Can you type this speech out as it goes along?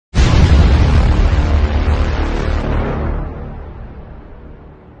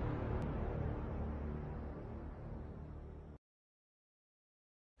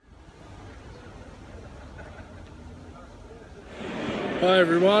Hi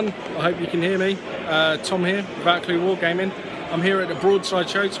everyone, I hope you can hear me. Tom here, Virtually Wargaming. I'm here at the Broadside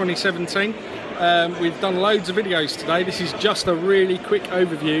show 2017. We've done loads of videos today. This is just a really quick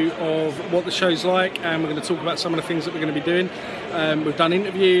overview of what the show's like, and we're going to talk about some of the things that we're going to be doing. We've done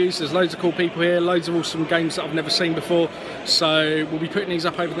interviews, there's loads of cool people here, loads of awesome games that I've never seen before. So we'll be putting these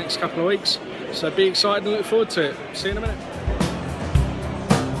up over the next couple of weeks. So be excited and look forward to it. See you in a minute.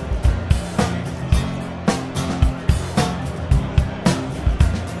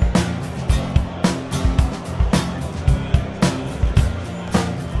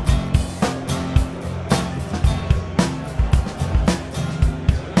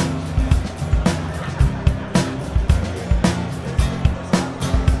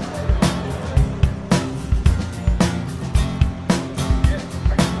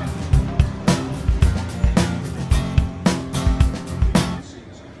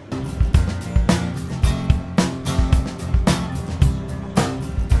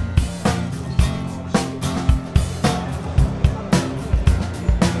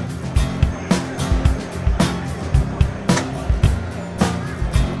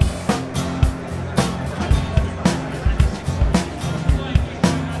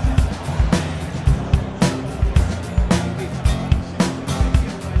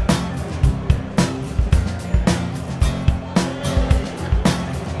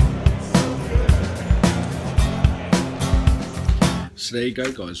 So there you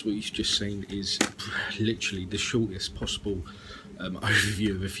go guys, what you've just seen is literally the shortest possible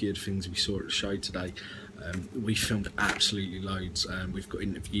overview of a few of the things we saw at the show today. We filmed absolutely loads. We've got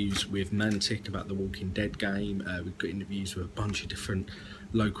interviews with Mantic about the Walking Dead game. We've got interviews with a bunch of different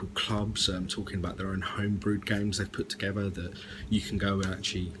local clubs talking about their own homebrewed games they've put together that you can go and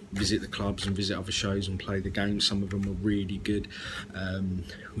actually visit the clubs and visit other shows and play the games. Some of them were really good.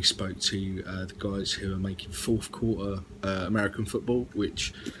 We spoke to the guys who are making fourth quarter American football,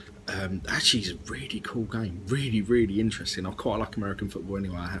 which actually is a really cool game, really interesting. I quite like American football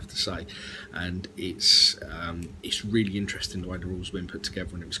anyway, I have to say, and it's really interesting the way the rules have been put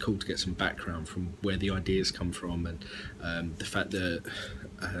together, and it was cool to get some background from where the ideas come from, and the fact that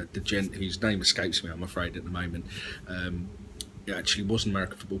the gent whose name escapes me, I'm afraid at the moment, he actually was an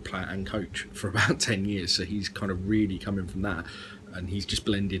American football player and coach for about 10 years, so he's kind of really coming from that. And he's just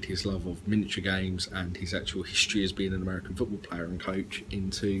blended his love of miniature games and his actual history as being an American football player and coach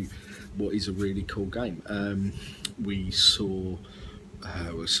into what is a really cool game. We saw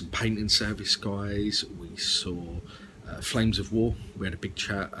some painting service guys, we saw Flames of War. We had a big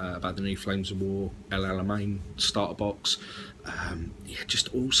chat about the new Flames of War LLMA starter box. Yeah,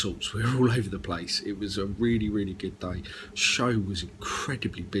 just all sorts. We were all over the place. It was a really good day. Show was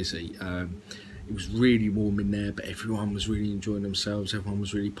incredibly busy. It was really warm in there, but everyone was really enjoying themselves. Everyone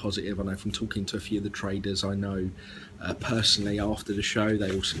was really positive. I know from talking to a few of the traders I know personally after the show,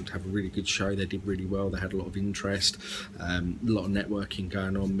 they all seemed to have a really good show. They did really well. They had a lot of interest, a lot of networking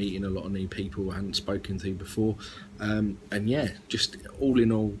going on, meeting a lot of new people I hadn't spoken to before. And yeah, just all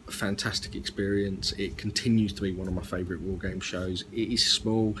in all, a fantastic experience. It continues to be one of my favourite war game shows. It is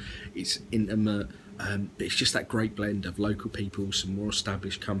small, it's intimate. But it's just that great blend of local people, some more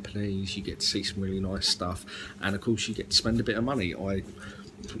established companies. You get to see some really nice stuff, and of course you get to spend a bit of money. I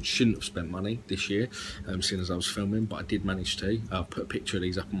shouldn't have spent money this year, seeing as I was filming, but I did manage to. I'll put a picture of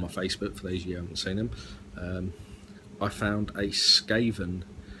these up on my Facebook for those of you who haven't seen them. I found a Skaven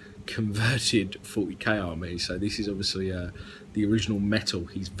converted 40k army, so this is obviously the original metal.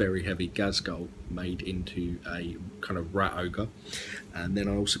 He's very heavy Gazgul made into a kind of rat ogre, and then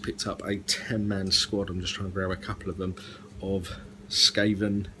I also picked up a 10-man squad. I'm just trying to grab a couple of them of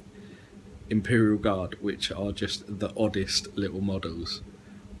Skaven Imperial Guard, which are just the oddest little models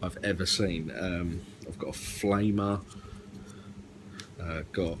I've ever seen. I've got a flamer,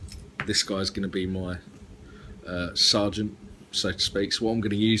 got this guy's going to be my sergeant, so to speak. So what I'm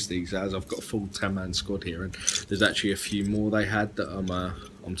going to use these as, I've got a full 10-man squad here, and there's actually a few more they had that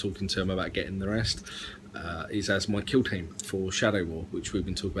I'm talking to them about getting the rest, is as my kill team for Shadow War, which we've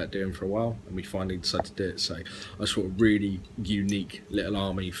been talking about doing for a while, and we finally decided to do it. So I just thought a really unique little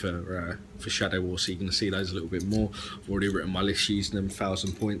army for Shadow War, so you can see those a little bit more. I've already written my list using them,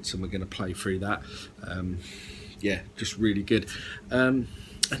 1,000 points, and we're going to play through that. Yeah, just really good.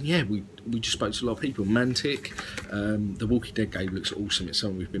 And yeah, we just spoke to a lot of people. Mantic, the Walking Dead game looks awesome. It's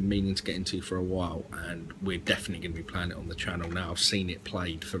something we've been meaning to get into for a while, and we're definitely going to be playing it on the channel now. I've seen it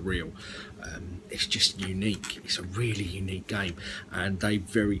played for real. It's just unique. It's a really unique game, and they've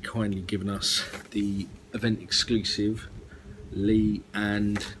very kindly given us the event exclusive Lee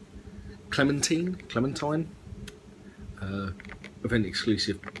and Clementine event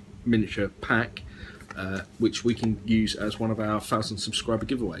exclusive miniature pack. which we can use as one of our 1,000 subscriber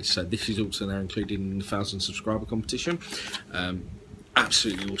giveaways. So this is also now included in the 1,000 subscriber competition.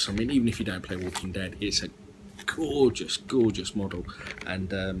 Absolutely awesome. I mean, even if you don't play Walking Dead, it's a gorgeous model,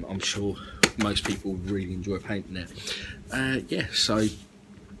 and I'm sure most people really enjoy painting it. Yeah, so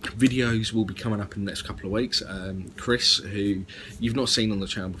videos will be coming up in the next couple of weeks. Chris, who you've not seen on the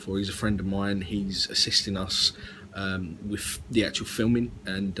channel before, he's a friend of mine. He's assisting us with the actual filming,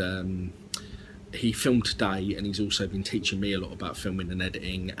 and he filmed today, and he's also been teaching me a lot about filming and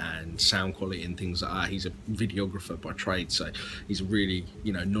editing and sound quality and things like that. He's a videographer by trade, so he's really,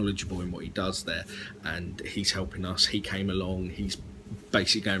 you know, knowledgeable in what he does there, and he's helping us. He came along, he's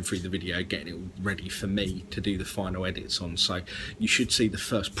basically going through the video, getting it ready for me to do the final edits on. So you should see the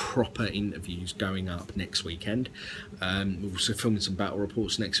first proper interviews going up next weekend. We're also filming some battle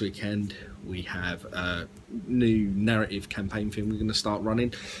reports next weekend. We have a new narrative campaign film we're going to start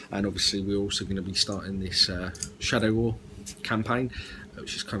running, and obviously we're also going to be starting this Shadow War campaign,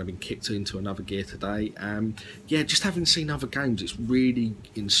 which has kind of been kicked into another gear today. Yeah, just having seen other games, it's really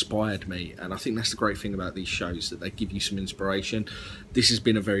inspired me, and I think that's the great thing about these shows, that they give you some inspiration. This has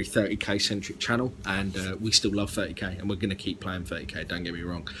been a very 30k centric channel, and we still love 30k, and we're going to keep playing 30k, don't get me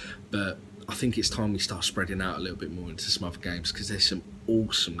wrong, but I think it's time we start spreading out a little bit more into some other games, because there's some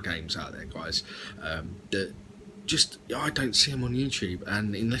awesome games out there, guys, that just, I don't see them on YouTube,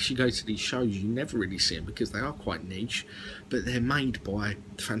 and unless you go to these shows you never really see them, because they are quite niche, but they're made by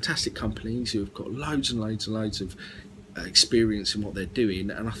fantastic companies who have got loads and loads of experience in what they're doing,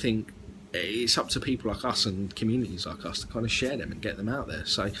 and I think it's up to people like us and communities like us to kind of share them and get them out there.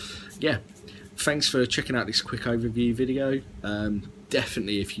 So yeah, thanks for checking out this quick overview video.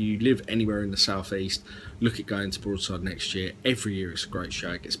 Definitely, if you live anywhere in the southeast, look at going to Broadside next year. Every year it's a great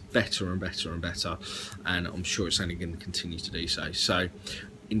show. It gets better and better and better, and I'm sure it's only going to continue to do so. So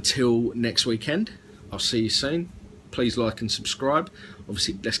until next weekend, I'll see you soon. Please like and subscribe.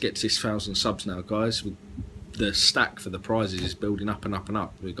 Obviously, let's get to this 1,000 subs now, guys. The stack for the prizes is building up and up and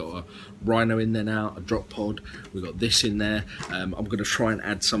up. We've got a Rhino in there now, a drop pod, we've got this in there. I'm going to try and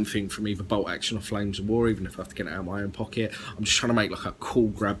add something from either Bolt Action or Flames of War, even if I have to get it out of my own pocket. I'm just trying to make like a cool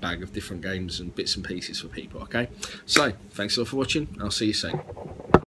grab bag of different games and bits and pieces for people, okay? So, thanks a lot for watching, and I'll see you soon.